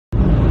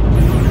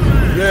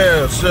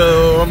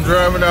So I'm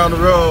driving down the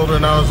road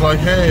and I was like,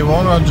 hey,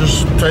 why don't I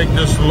just take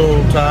this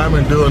little time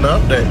and do an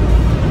update?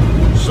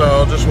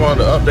 So just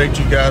wanted to update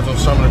you guys on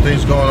some of the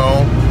things going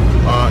on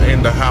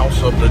in the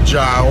house of the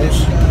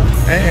Giles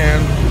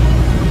and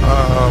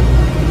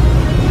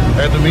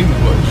at the meeting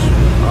place.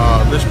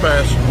 This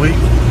past week,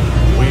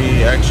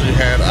 we actually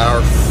had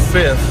our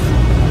fifth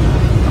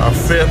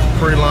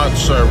pre-launch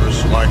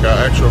service, like our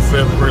actual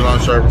fifth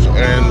pre-launch service,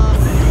 and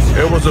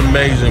it was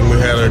amazing. We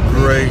had a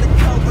great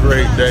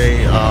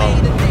day.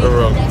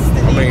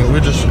 I mean, it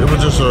was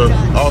just an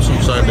awesome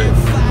Sunday.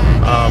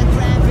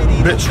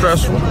 Bit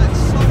stressful,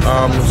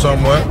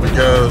 somewhat,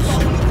 because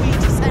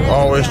we're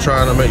always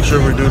trying to make sure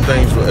we do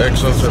things with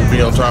excellence and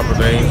be on top of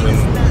things, and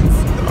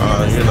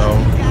you know,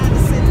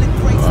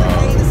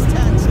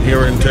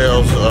 here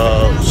entails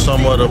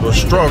somewhat of a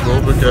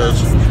struggle,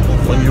 because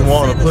when you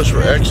want to push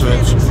for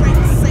excellence,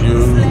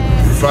 you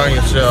find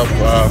yourself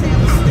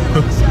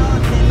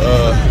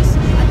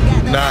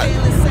not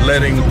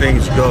letting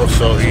things go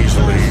so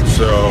easily.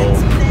 So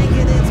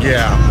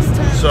yeah,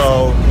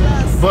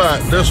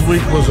 but this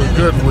week was a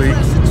good week.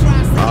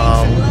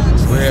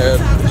 We had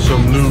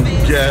some new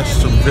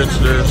guests, some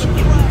visitors,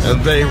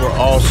 and they were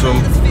awesome.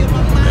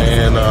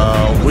 And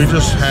we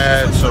just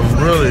had it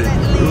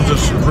was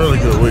just a really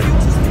good week.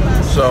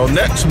 So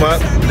next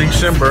month,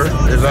 December,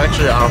 is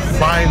actually our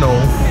final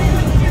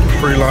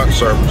pre-launch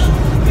service.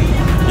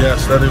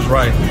 Yes, that is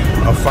right,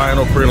 a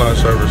final pre-launch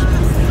service.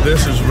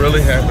 This is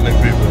really happening,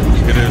 people.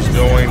 It is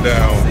going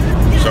down.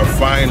 It's our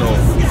final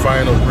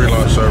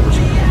pre-launch service,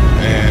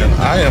 and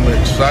I am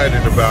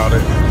excited about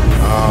it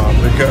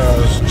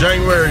because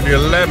January the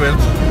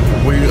 11th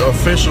we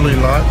officially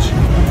launched,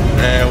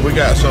 and we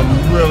got some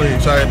really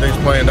exciting things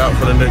planned out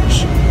for the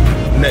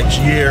next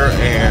year,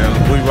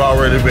 and we've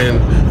already been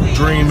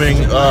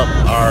dreaming up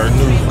our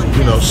new,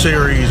 you know,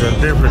 series and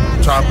different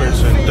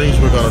topics and things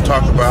we're going to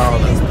talk about,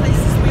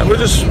 and we're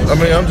just, I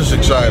mean, I'm just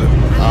excited,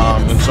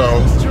 and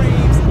so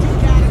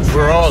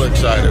we're all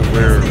excited.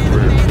 We're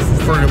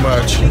pretty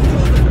much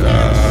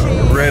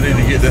ready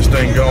to get this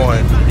thing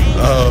going.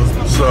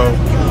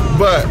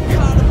 But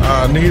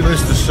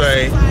needless to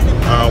say,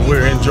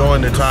 we're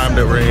enjoying the time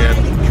that we're in.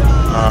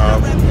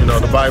 You know,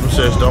 the Bible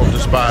says, "Don't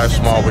despise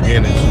small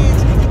beginnings,"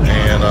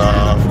 and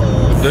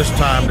this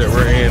time that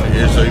we're in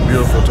is a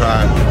beautiful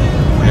time.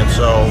 And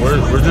so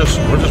we're just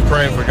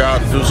praying for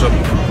God to do some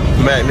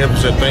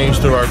magnificent things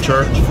through our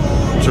church,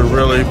 to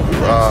really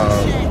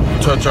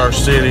touch our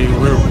city.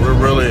 We're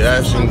really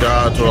asking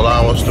God to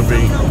allow us to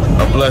be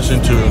a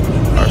blessing to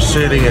our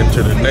city and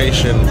to the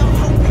nation,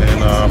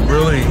 and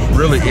really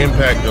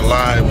impact the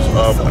lives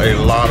of a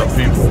lot of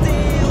people.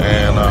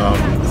 And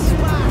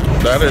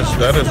that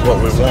is what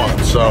we want.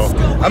 So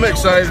I'm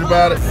excited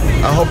about it.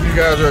 I hope you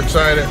guys are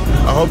excited.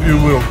 I hope you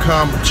will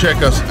come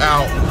check us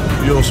out.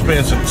 You'll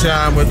spend some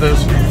time with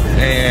us,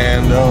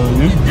 and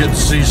you get to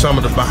see some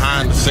of the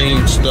behind the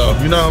scenes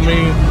stuff. You know what I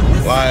mean?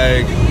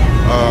 Like,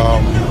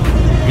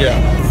 yeah,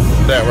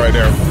 that right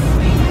there.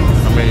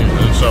 I mean,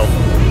 and so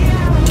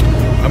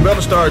I'm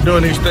gonna start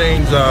doing these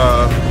things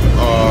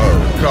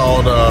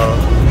called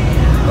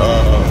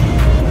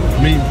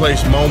Meeting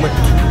Place Moment,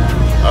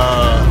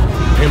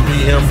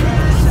 MPM.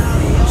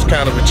 It's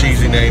kind of a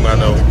cheesy name, I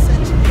know,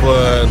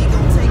 but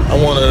I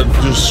want to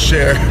just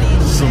share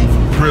some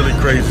really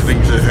crazy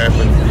things that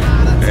happen,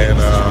 and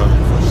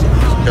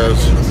because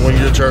when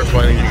you're church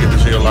planning, you get to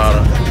see a lot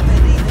of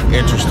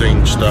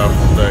interesting stuff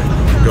that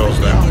goes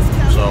down.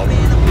 So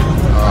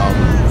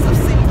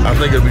I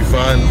think it'd be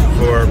fun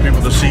for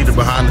people to see the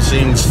behind the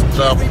scenes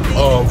stuff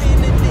of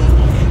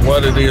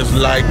what it is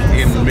like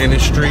in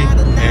ministry,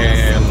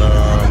 and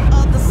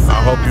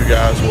I hope you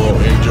guys will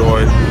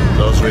enjoy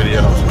those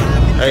videos.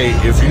 Hey,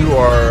 if you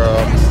are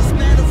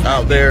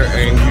out there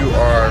and you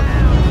are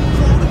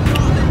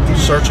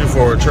searching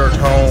for a church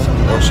home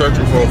or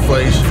searching for a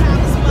place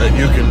that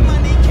you can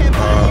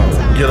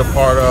get a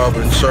part of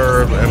and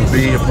serve and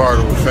be a part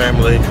of a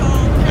family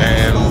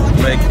and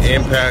make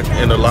impact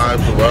in the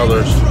lives of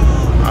others,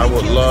 I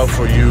would love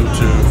for you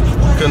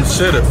to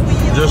consider,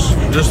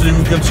 just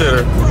even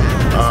consider,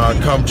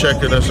 come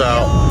checking us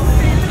out.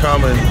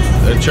 Come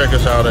and check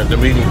us out at the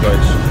meeting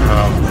place.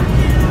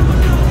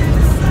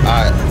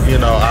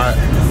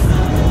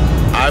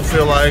 I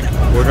feel like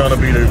we're gonna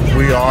be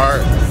we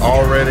are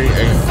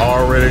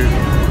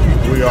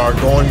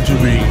going to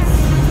be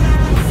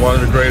one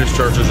of the greatest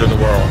churches in the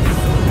world,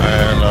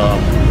 and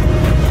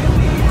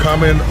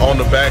coming on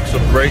the backs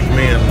of great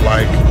men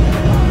like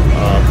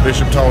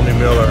Bishop Tony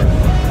Miller,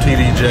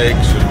 T.D.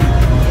 Jakes,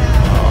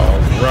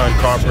 and Ron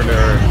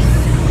Carpenter.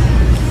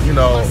 You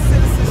know,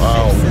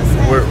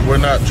 we're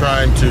not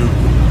trying to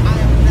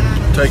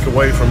take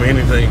away from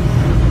anything.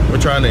 We're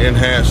trying to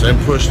enhance and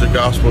push the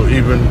gospel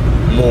even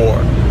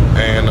more,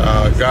 and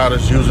God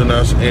is using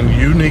us in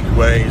unique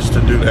ways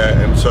to do that.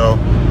 And so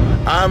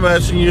I'm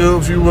asking you,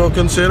 if you will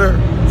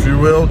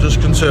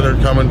just consider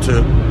coming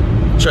to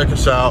check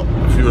us out.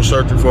 If you are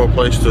searching for a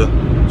place to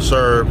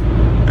serve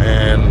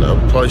and a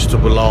place to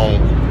belong,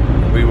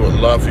 we would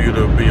love for you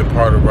to be a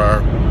part of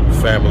our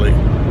family.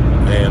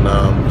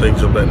 and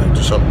things of that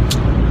nature. So,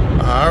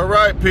 all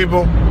right,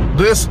 people,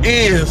 this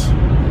is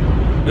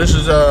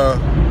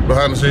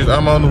behind the scenes.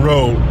 I'm on the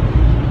road.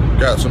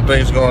 Got some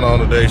things going on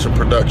today, some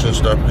production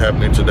stuff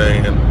happening today,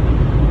 and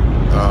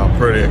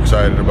pretty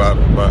excited about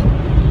it. But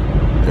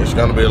it's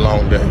gonna be a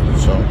long day,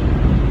 so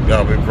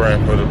y'all be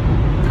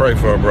pray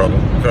for a brother.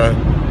 Okay.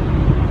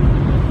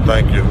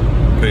 Thank you.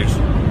 Peace.